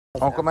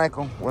Uncle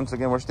Michael, once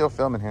again, we're still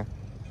filming here.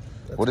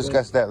 We'll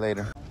discuss that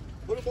later.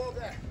 Put them all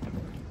back.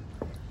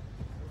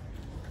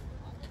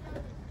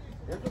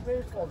 There's the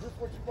baseball, just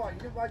what you want.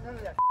 You didn't buy none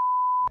of that.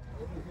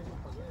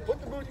 Put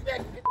the booty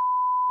back and get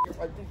the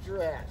if I beat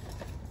your ass.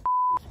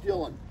 You're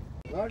stealing.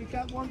 We already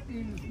got one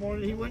thief this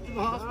morning. He went to the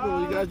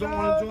hospital. You guys don't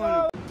want to join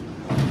him.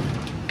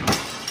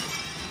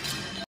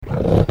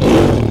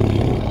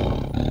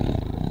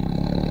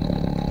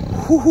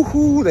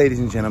 Ladies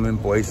and gentlemen,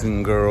 boys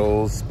and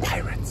girls,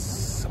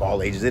 pirates of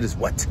all ages. It is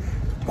what?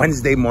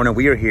 Wednesday morning.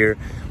 We are here.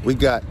 We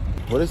got,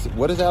 what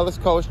does Alice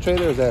call his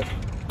trailer? Is that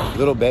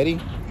little Betty?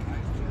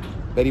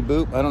 Betty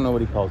Boop? I don't know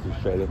what he calls his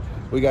trailer.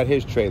 We got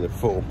his trailer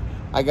full.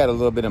 I got a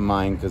little bit of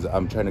mine because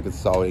I'm trying to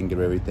consolidate and get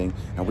everything.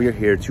 And we are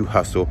here to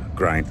hustle,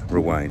 grind,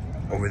 rewind.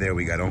 Over there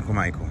we got Uncle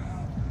Michael,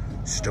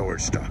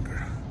 storage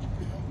stalker,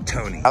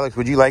 Tony. Alex,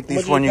 would you like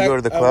these when you go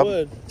to the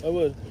club? I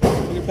would.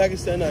 Look at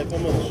Pakistan knife, how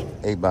much?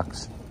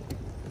 $8.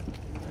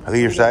 Are they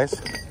your size?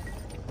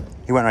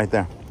 He went right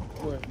there.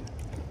 Where?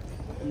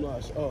 I'm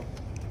lost. Oh.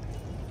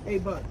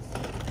 $8.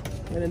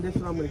 And then this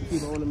one I'm gonna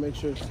keep. I wanna make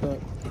sure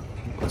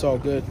it's all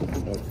good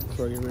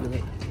before I get rid of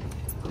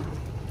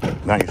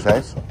it. Not your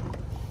size?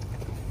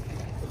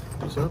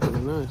 These are pretty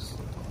nice.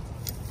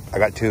 I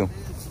got 2.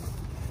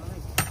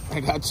 I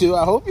got 2.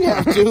 I hope you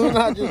have 2,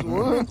 not just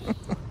 1.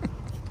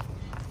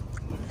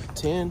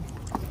 10.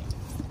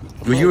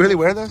 Would you really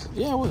wear those?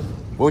 Yeah, I would.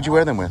 What would you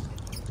wear them with?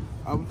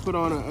 I would put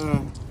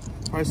on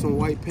probably some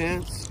white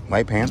pants.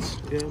 White pants?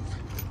 Yeah.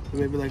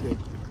 Maybe like a... You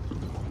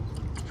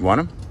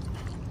want them?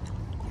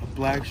 A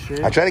black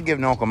shirt. I tried to give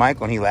them to Uncle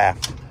Michael and he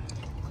laughed.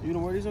 You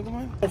don't wear these, Uncle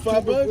Mike?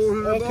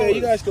 $5? Okay,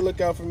 you guys can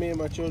look out for me and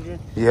my children.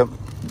 Yep.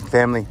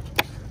 Family.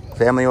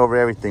 Family over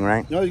everything,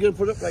 right? No, you're going to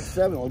put up like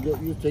 7. I'll get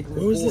you to take it.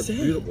 What was this at?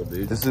 Beautiful,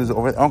 dude. This is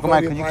over. Uncle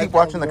Mike, could you keep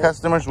watching the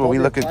customers while we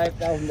look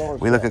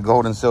at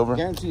gold and silver? I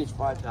guarantee it's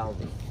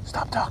 $5,000.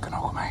 Stop talking,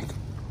 Uncle Mike.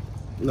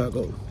 Not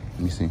gold.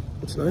 Let me see.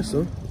 It's nice,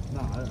 though.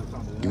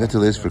 Give that to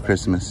Liz for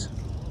Christmas.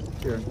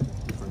 Here.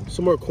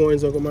 Some more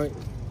coins, Uncle Mike.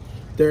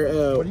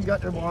 They're, What do you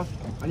got there, boss?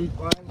 I need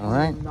 5. All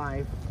right.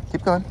 Knife.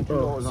 Keep going.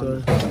 Oh,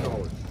 sorry.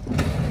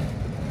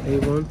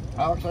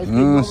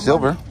 $8.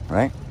 Silver,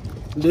 right?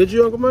 Did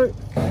you, Uncle Mike?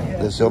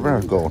 The silver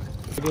or gold?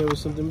 I gave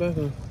us something back,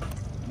 huh?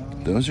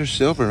 Those are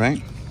silver,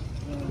 right?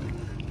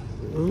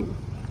 Oh.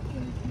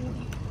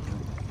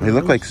 They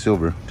look like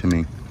silver to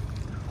me.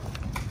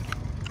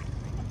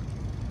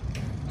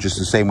 Just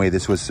the same way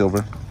this was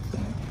silver.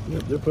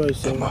 Yep, they're probably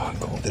silver. Come on,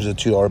 gold. There's a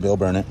 $2 bill,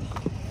 burn it.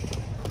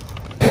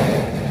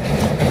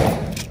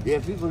 Yeah,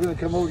 people are going to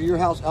come over to your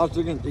house,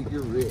 they're going to think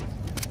you're rich.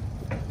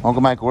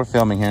 Uncle Michael, we're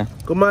filming here.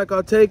 Go, Mike,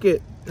 I'll take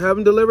it. Have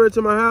them deliver it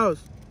to my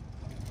house.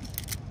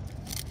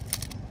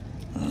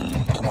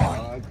 Come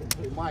on.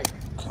 Mike.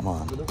 Come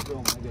on.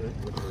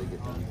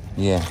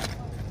 Yeah.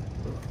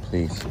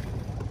 Please.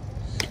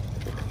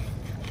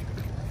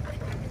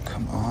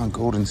 Come on,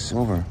 gold and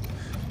silver.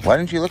 Why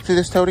didn't you look through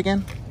this tote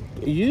again?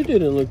 You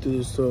didn't look through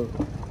this tote.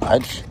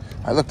 I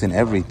looked in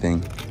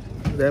everything.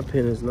 That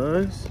pen is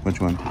nice. Which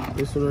one?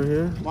 This one right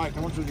here. Mike,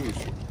 how much are these?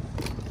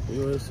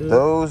 You want to see?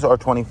 Those are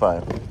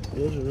 25.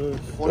 Those are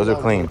nice. Those are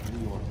clean.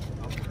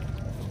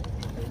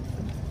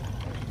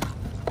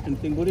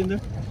 Anything good in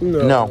there?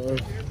 No.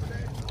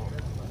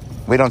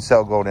 We don't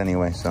sell gold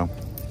anyway, so.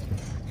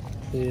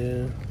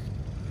 Yeah.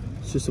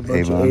 It's just a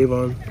bunch of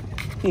Avon.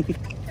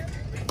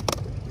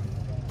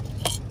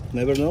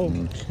 Never know.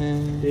 Okay.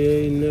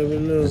 Yeah, you never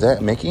know. Is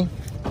that Mickey?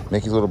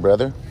 Mickey's little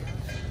brother?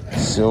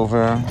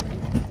 Silver.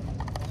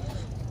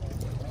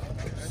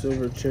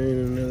 Silver chain,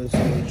 another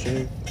silver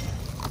chain.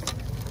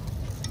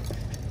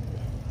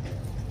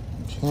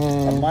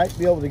 Okay. I might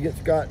be able to get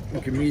Scott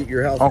who can meet at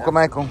your house. Uncle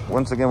Michael,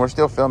 once again, we're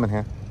still filming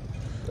here.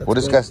 We'll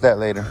discuss that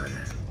later.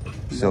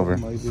 Silver.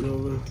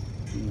 Silver.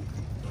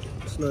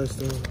 It's nice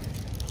though.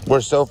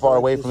 We're so far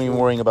away from even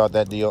worrying about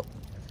that deal.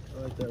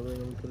 I like that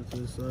ring. I'm gonna put it to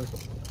the side.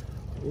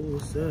 Oh,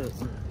 what's that?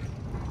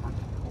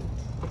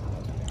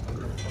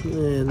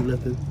 Man,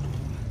 nothing.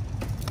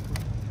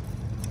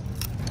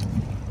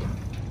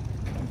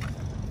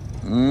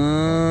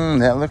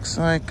 That looks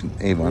like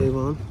Avon.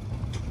 Avon.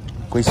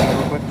 Can we see it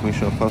real quick? Can we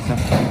show it closer?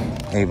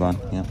 Avon,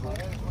 yeah.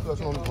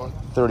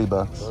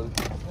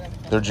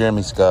 $30. They're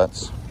Jeremy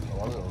Scott's.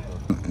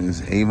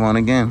 There's Avon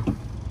again.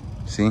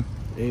 See?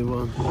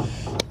 Avon.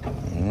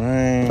 All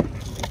right.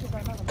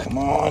 Come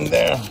on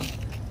there.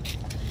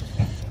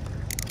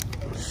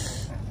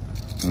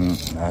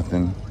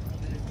 Nothing.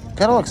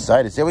 Got all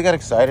excited. See, we got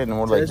excited and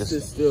we're like Test just.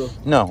 it still.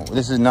 No,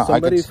 this is not.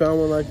 Somebody found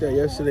one like that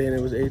yesterday and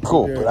it was 18.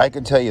 Cool, but I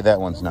could tell you that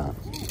one's not.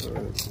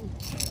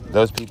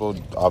 Those people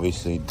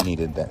obviously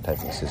needed that type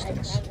of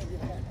assistance.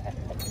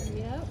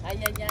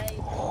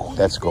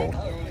 That's gold.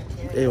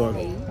 Avon.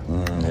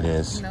 It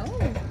is.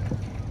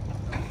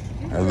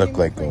 It looked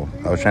like gold.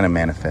 I was trying to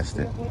manifest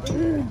it.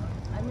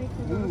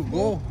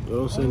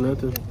 Don't say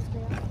nothing.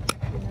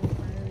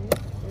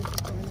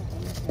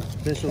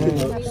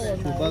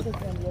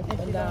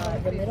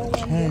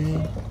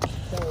 Okay.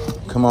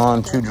 Come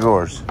on, 2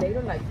 drawers.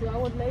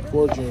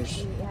 4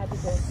 drawers.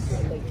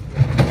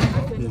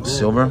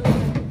 Silver.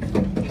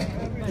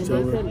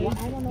 over.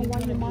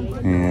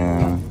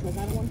 Yeah.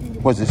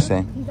 What's this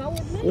say?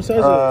 What size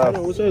is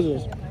it? What size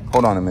is it?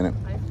 Hold on a minute.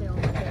 I stay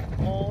on the bed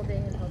all day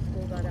until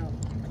school got out.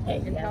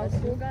 Until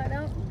school got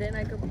out, then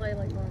I could play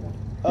like normal.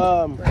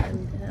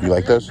 You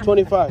like those?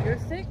 25. You're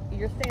sick,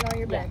 you're staying on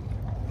your bed.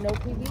 No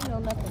TV, no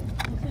nothing.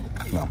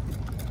 No.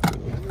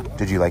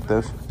 Did you like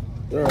those?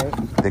 All right.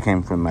 They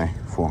came from my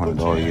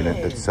 $400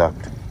 unit that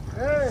sucked.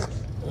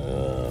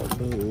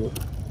 Boo.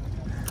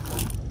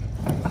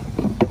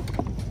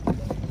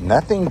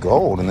 Nothing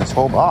gold in this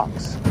whole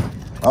box.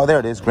 Oh, there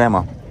it is,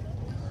 Grandma.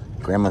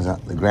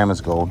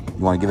 Grandma's gold.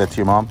 You want to give that to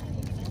your mom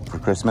for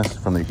Christmas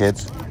from your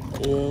kids?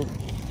 Yeah.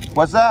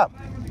 What's up?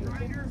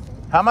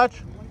 How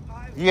much?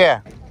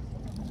 Yeah.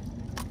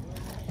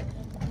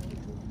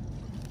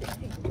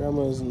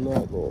 Grandma's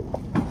not gold.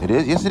 It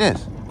is? Yes, it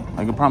is.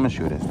 I can promise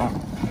you it is.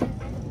 Don't.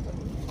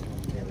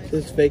 It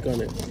says fake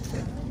on it.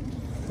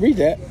 Read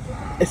that.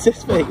 It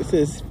says fake. It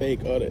says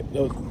fake on it.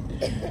 No.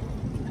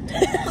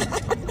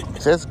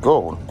 It says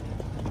gold.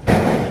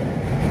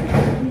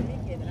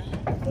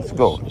 It's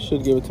gold. I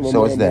should give it to my mom.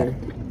 So it's that.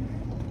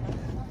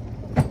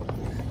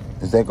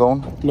 Is that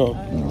gold? No.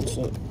 It's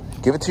not.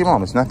 Give it to your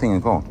mom. It's nothing in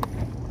gold.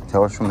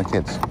 Tell us from the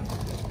kids.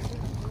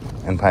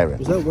 And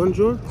pirate. Is that one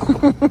drawer?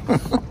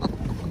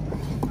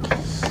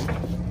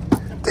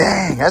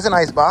 Dang, that's a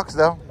nice box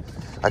though.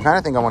 I kind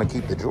of think I want to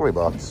keep the jewelry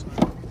box.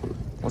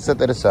 We'll set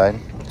that aside.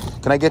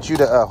 Can I get you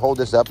to hold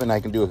this up and I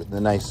can do the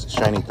nice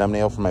shiny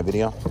thumbnail for my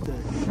video?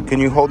 Can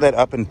you hold that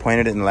up and point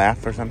at it and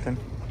laugh or something?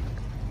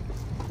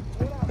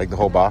 Like the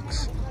whole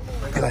box?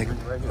 Be like,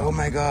 oh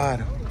my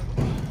God.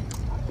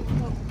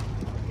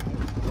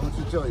 What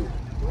she tell you?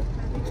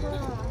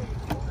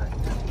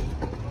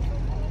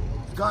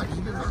 Scott,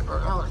 you give her, or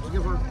Alex, you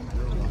give her.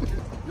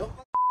 Nope.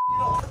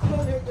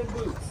 Don't hit them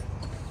boots.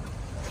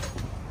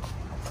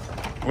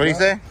 What do you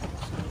say?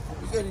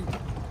 He said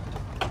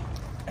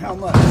how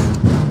much?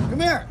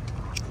 Come here.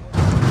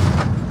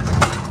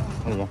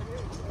 There you go.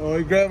 Oh,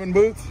 you grabbing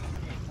boots?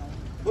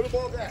 Put them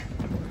all back.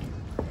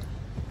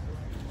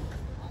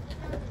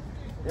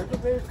 There's the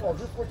baseball.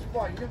 This is what you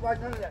bought. You didn't buy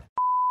none of that.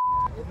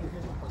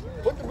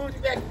 Put the boots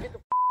back and get the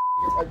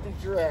I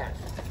beat your ass.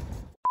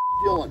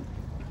 Stealing.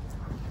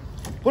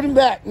 Put him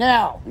back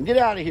now and get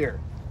out of here.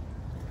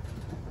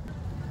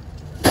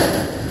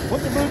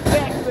 Put the boots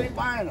back. You ain't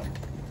buying them.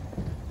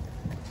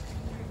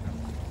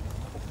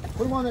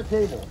 Put them on the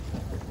table.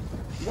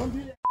 You don't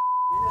do that.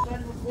 That's not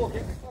even cool.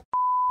 Take the fuck.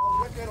 Oh,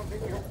 look at him.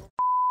 Take your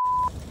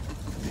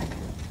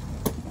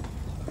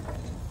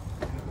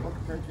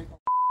take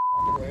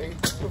away.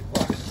 What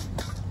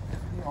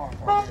the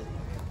fuck?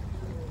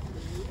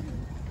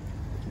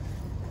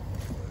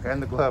 And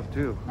the glove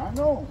too. I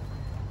know.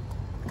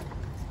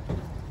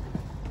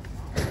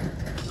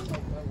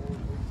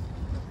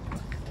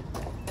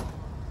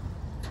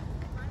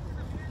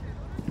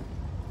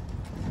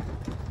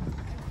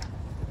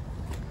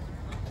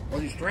 Are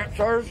these straps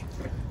ours?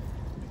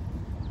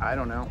 I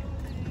don't know.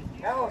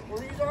 Alice, were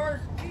these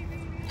ours?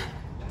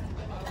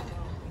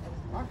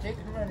 I'm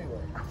taking them anyway.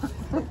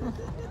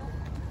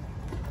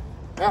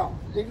 Now,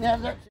 they can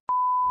have that.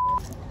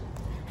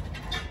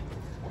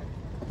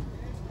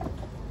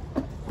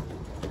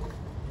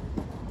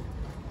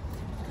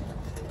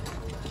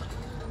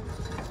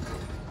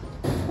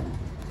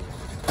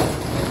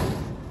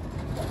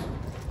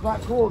 It's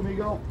not cool,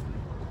 amigo.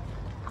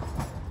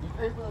 You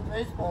pay for the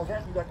baseballs,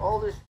 that you got all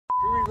this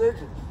two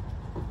religions.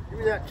 Give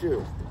me that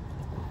too.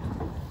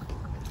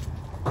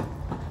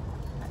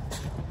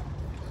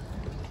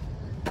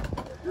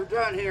 You're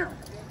done here.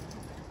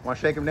 Want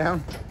to shake him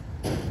down?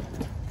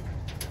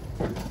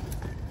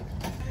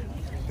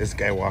 This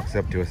guy walks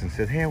up to us and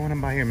says, hey, I want to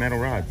buy your metal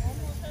rods.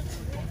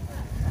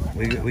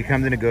 We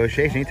come to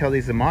negotiation. He tells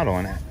he's a model.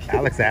 And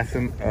Alex asks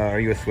him, are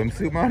you a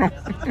swimsuit model?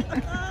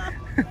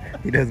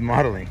 He does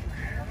modeling.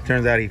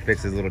 Turns out he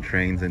fixes little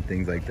trains and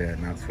things like that,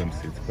 not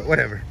swimsuits, but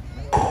whatever.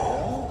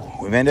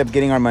 We've ended up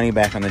getting our money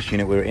back on this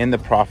unit. We're in the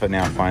profit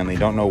now, finally.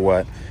 Don't know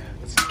what.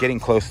 It's getting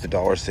close to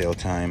dollar sale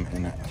time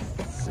and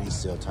free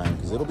sale time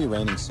because it'll be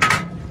raining soon.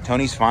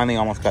 Tony's finally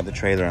almost got the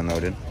trailer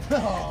unloaded.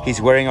 He's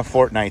wearing a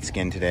Fortnite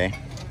skin today.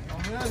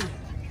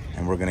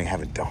 And we're gonna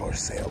have a dollar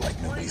sale like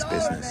nobody's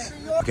business.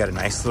 We got a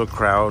nice little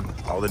crowd.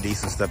 All the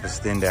decent stuff is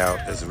thinned out.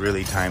 It's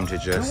really time to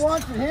just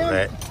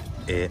let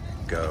it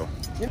go.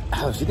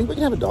 Alex, you think we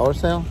can have a dollar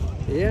sale?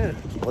 Yeah.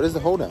 What is the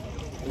holdup?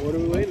 What are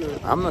we waiting on?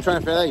 I'm not trying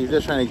to figure that out. You're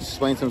just trying to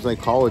explain some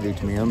psychology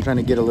to me. I'm trying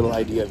to get a little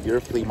idea of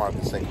your flea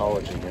market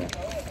psychology here.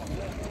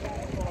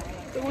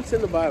 Look what's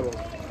in the Bible.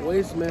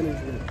 Waste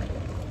management.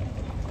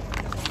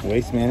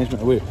 Waste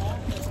management?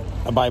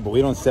 A Bible.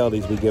 We don't sell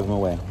these. We give them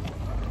away.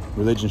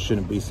 Religion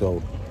shouldn't be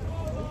sold.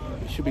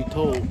 It should be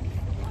told.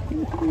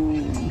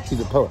 He's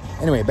a poet.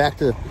 Anyway, back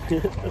to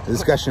the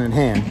discussion at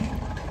hand.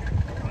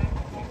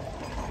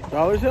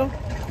 Dollar sale?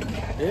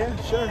 Yeah,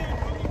 sure.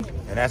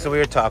 And that's what we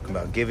were talking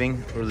about,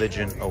 giving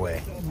religion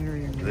away.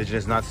 Religion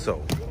is not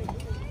sold.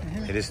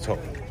 It is told.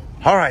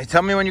 All right,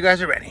 tell me when you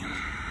guys are ready.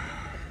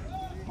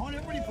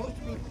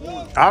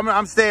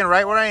 I'm staying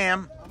right where I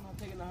am. I'm not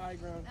taking the high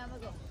ground.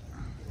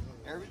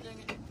 Everything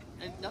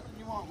Ain't nothing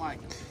you want, Mike.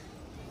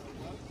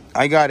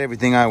 I got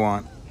everything I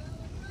want.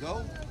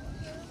 Go.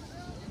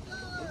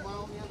 Where's my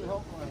only other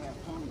helper I have,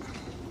 Tony?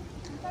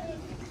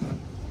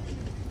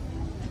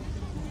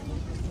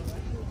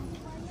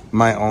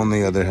 My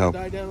only other help.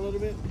 Die down a little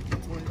bit.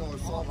 $20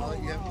 salt. I'll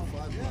let you have for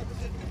 $5.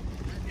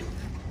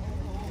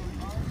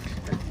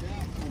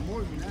 Well,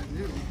 more than that,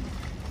 new.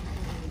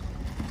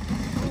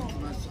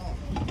 When I saw it.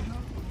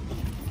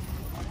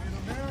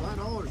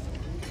 $5.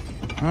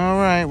 All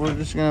right, we're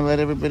just gonna let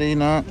everybody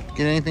not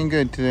get anything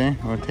good today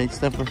or take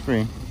stuff for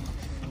free.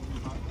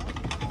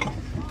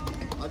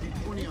 I'll do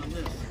 20 on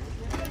this.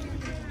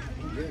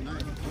 Yeah,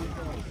 nice.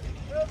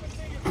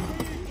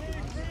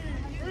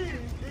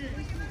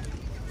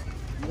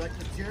 You like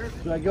the chairs?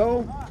 Should I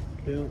go?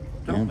 Yeah.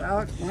 Don't,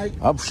 Alex, Mike.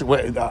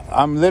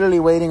 I'm literally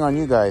waiting on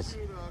you guys.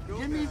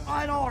 Give me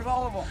 $5,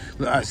 all of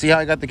them. See how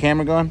I got the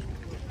camera going?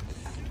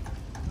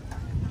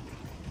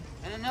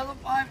 And another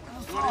 5 for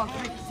the sauce.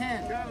 Make it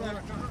 10.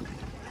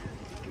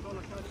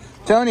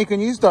 Tony, can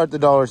you start the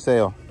dollar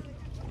sale?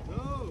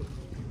 How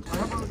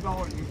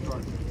about $1 you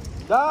start?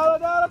 Dollar,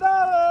 dollar,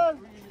 dollar.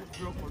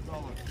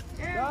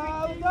 $1.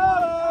 Dollar,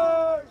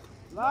 dollar.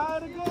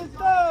 Lot of good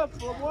stuff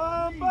for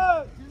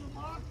 $1.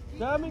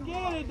 Come and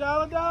get it.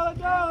 Dollar, dollar,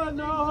 dollar.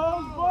 No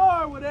holds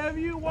barred. Whatever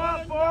you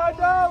want for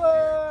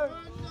 $1.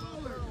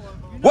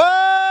 $1. $1.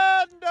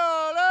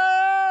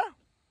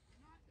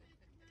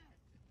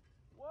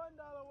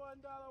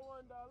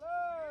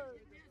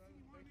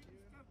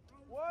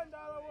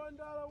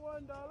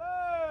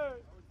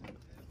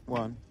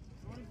 One,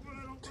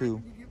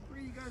 two.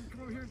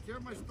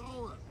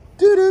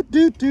 Do do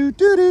do do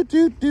do do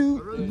do do.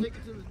 I'd rather take it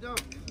to the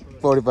dump.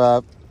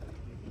 45.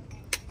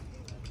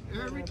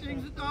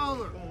 Everything's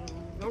 $1.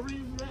 No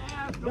reason to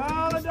ask. No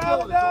Dollar, reason to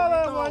dollar, steal.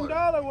 It's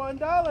dollar. only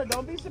 $1.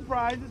 Don't be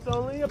surprised. It's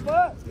only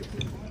 $1.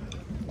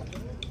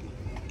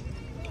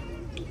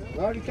 I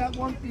already got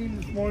one thief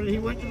this morning. He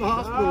went to the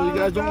hospital. You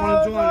guys don't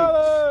want to join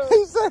him.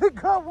 He said it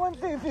got one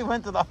thing if he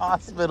went to the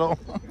hospital.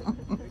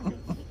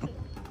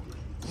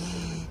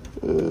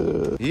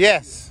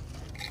 Yes.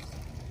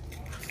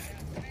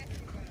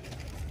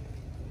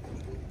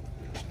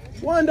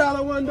 $1, $1,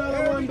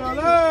 $1.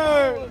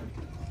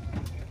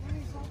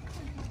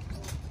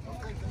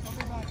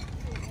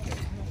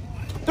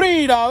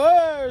 $3,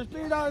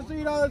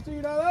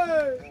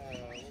 $3.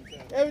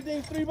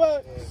 Everything's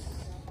 $3.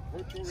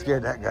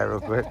 Scared that guy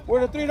real quick.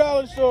 We're the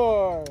 $3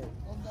 store.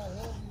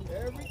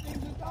 Everything's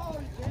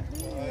 $1.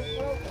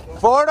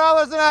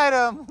 $4 an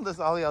item. This is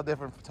all y'all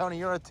different. Tony,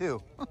 you're a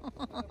 2.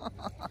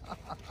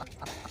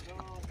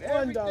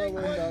 $1,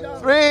 $1.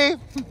 3.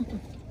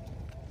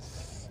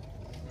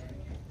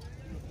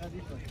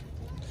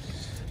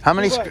 How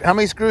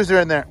many screws are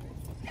in there?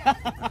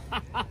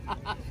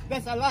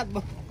 That's a lot.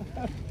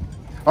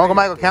 Uncle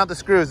Michael, count the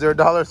screws. They're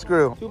 $1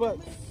 screw. $2.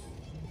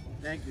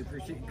 Thank you.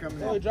 Appreciate you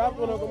coming Oh, in. drop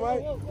one, Uncle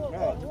Mike. Oh,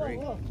 free.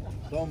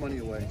 Throw money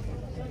away.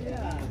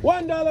 $1,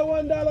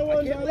 $1, I can't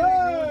believe you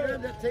 $1.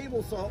 grabbed that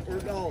table salt for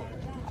 $1.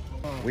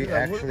 We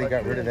actually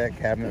got rid of that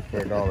cabinet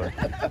for $1.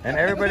 And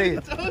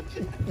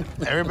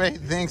everybody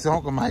thinks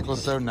Uncle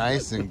Michael's so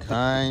nice and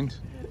kind.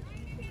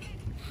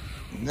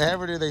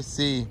 Never do they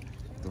see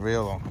the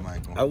real Uncle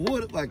Michael. I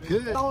would if I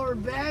could.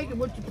 $1 bag and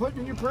what you put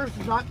in your purse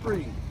is not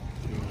free.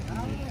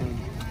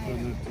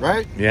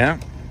 Right? Yeah?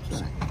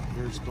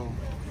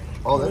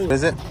 Oh, that's What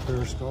is it?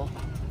 Periscope.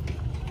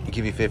 I'll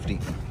give you 50.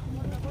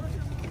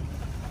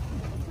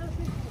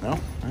 No? All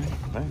right,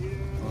 fine.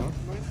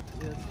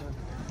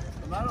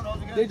 I don't know.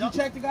 Did you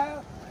check the guy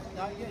out?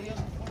 No, yeah, he has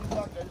 $20.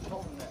 I just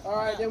told him that. All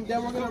right, then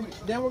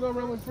we're gonna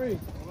run with free.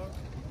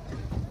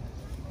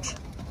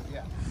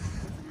 Yeah.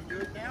 You do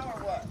it now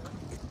or what?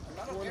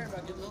 I don't care if I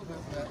get a little bit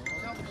of that.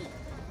 Tell me.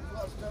 A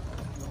lot of stuff.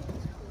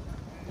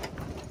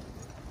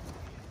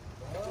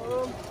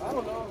 I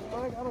don't know,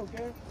 Mike. I don't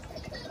care.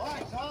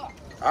 Mike, talk.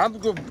 I'll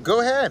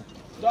go ahead.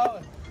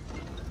 $1.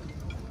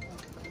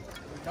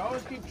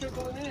 Dollars keep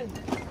trickling in.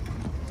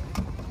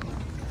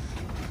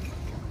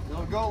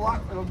 It'll go a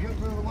lot. It'll get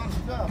rid of a lot of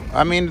stuff.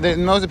 I mean,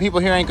 most of the people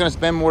here ain't gonna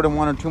spend more than $1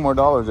 or $2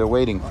 more. They're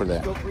waiting for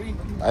that. Still free.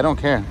 I don't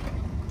care.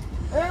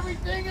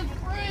 Everything is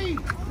free.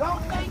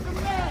 Don't make a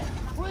mess.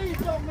 Please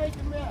don't make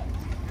a mess.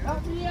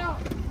 Help me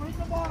out. Bring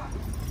the box.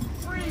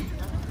 Free.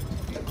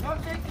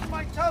 Don't take this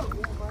my tote.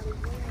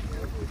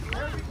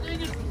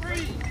 Everything is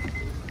free.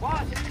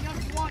 Boss, anything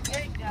else you want,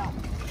 take now.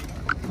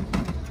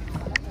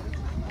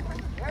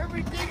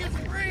 Everything is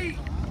free.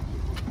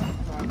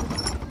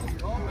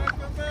 Don't make a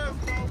mess,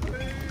 though,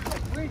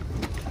 please.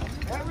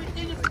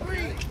 Everything is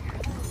free.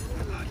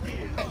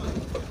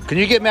 Can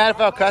you get mad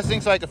about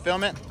cussing so I can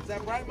film it? Is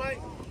that right,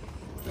 Mike?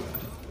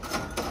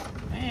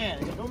 Man,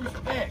 there's no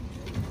respect.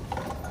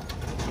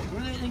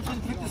 Where do they think you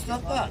pick this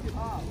stuff up?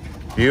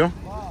 You?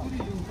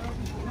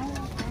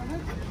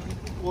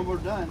 When we're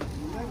done.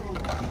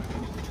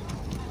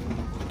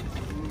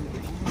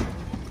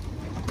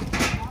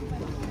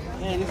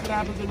 Man, this is what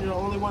happens when you're the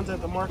only ones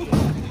at the market.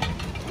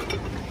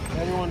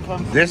 Everyone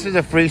comes. This is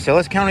a free sale.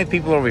 Let's count how many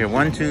people over here.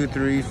 1, 2,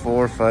 3,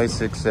 4, 5,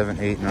 6, 7,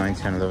 8, 9,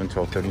 10, 11,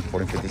 12, 13,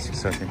 14, 15,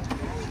 16, 17,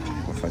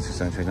 5, 6,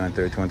 7, 8, 9,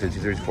 30, 21,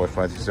 22, 24,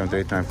 5, 6, 7,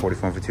 8, 9,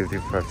 44, 52,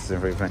 53, 55,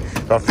 57,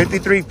 58, about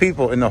 53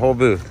 people in the whole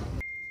booth.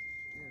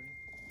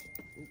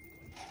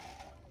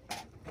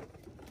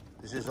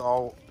 This is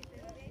all,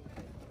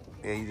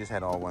 yeah, you just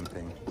had all one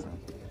thing. So.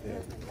 Yeah.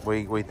 What do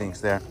you think's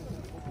there?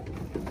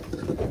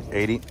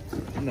 80?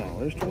 No,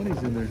 there's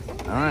 20s in there.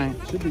 All right.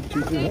 Should be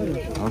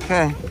 200.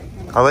 Okay.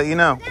 I'll let you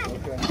know.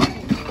 Okay.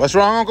 What's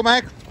wrong, Uncle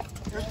Mike?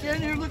 They're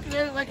standing here looking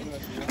at it like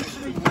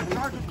it's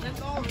charging $10 and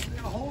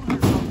gonna hold it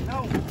or something.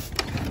 No.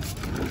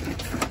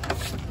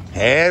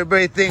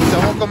 Everybody thinks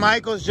Uncle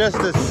Michael's just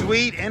a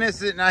sweet,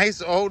 innocent,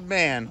 nice old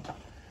man.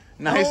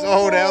 Nice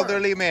old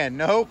elderly man.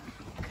 Nope.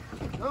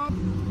 Nope.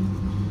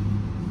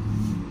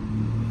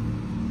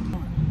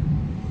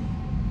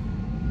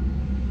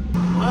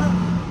 What?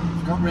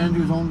 Scott ran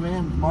into his own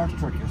van. Mark's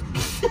truck yesterday.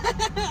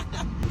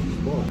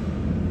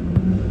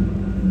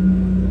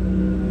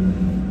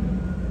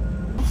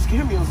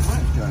 Scare me on the mic.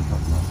 Guys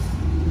talking about.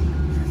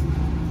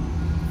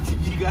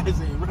 You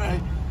guys ain't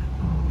right.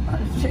 I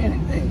didn't say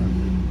anything.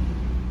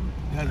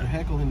 You guys are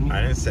heckling me.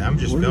 I didn't say, I'm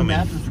just Where's filming. the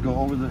mattress to go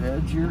over the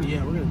edge here?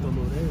 Yeah, we're gonna throw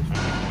more there.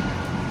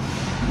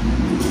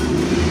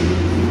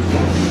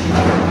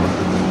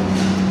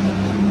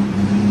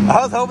 I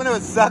was hoping it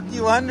would suck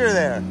you under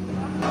there.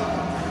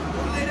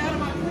 Laid out of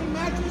my clean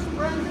mattress,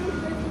 brand new.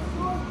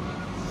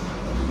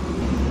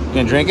 You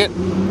gonna drink it?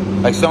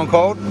 Like Stone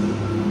Cold?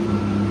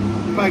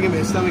 Probably give me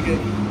a stomach ache.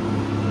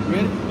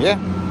 Ready? Yeah.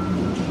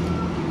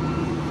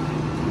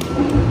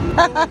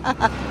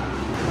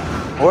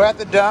 We're at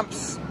the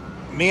dumps.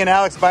 Me and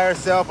Alex by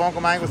ourselves.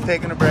 Uncle Mike was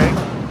taking a break.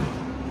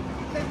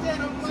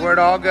 That's where it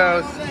all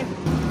goes.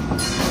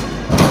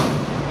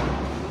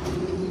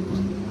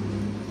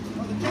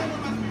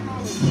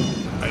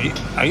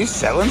 Are you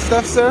selling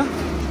stuff, sir?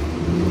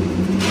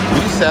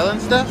 Are you selling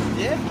stuff?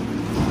 Yeah.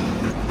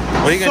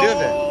 What are you gonna do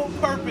with it? Sole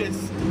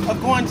purpose of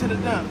going to the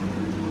dump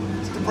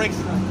is to break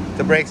stuff.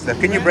 To break stuff.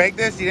 Can you break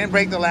this? You didn't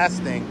break the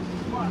last thing.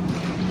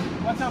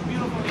 Watch how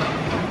beautiful it is.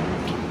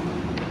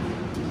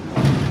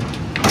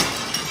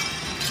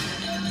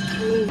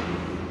 Perfect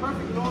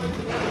noise and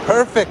everything.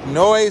 Perfect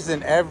noise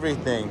and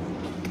everything.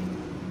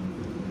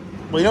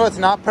 Well, you know what's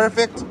not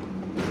perfect?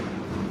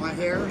 My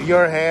hair?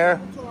 Your hair.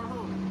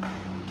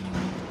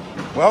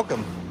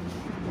 Welcome.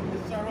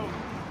 This is our home.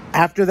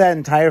 After that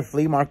entire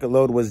flea market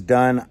load was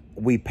done,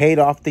 we paid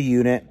off the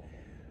unit.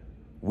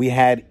 We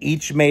had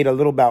each made a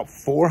little about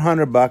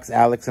 $400,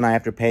 Alex and I,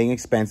 after paying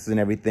expenses and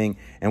everything.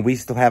 And we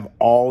still have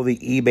all the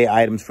eBay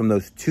items from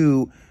those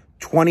two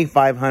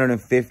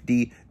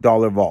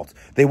 $2,550 vaults.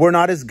 They were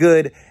not as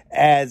good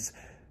as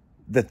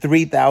the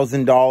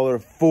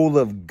 $3,000 full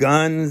of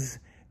guns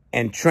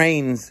and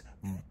trains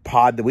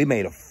pod that we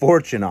made a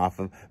fortune off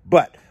of.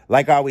 But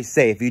like I always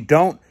say, if you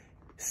don't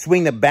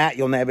swing the bat,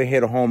 you'll never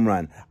hit a home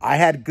run. I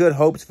had good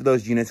hopes for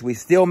those units. We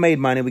still made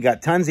money. We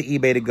got tons of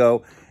eBay to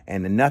go,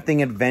 and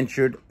nothing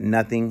adventured,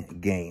 nothing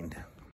gained.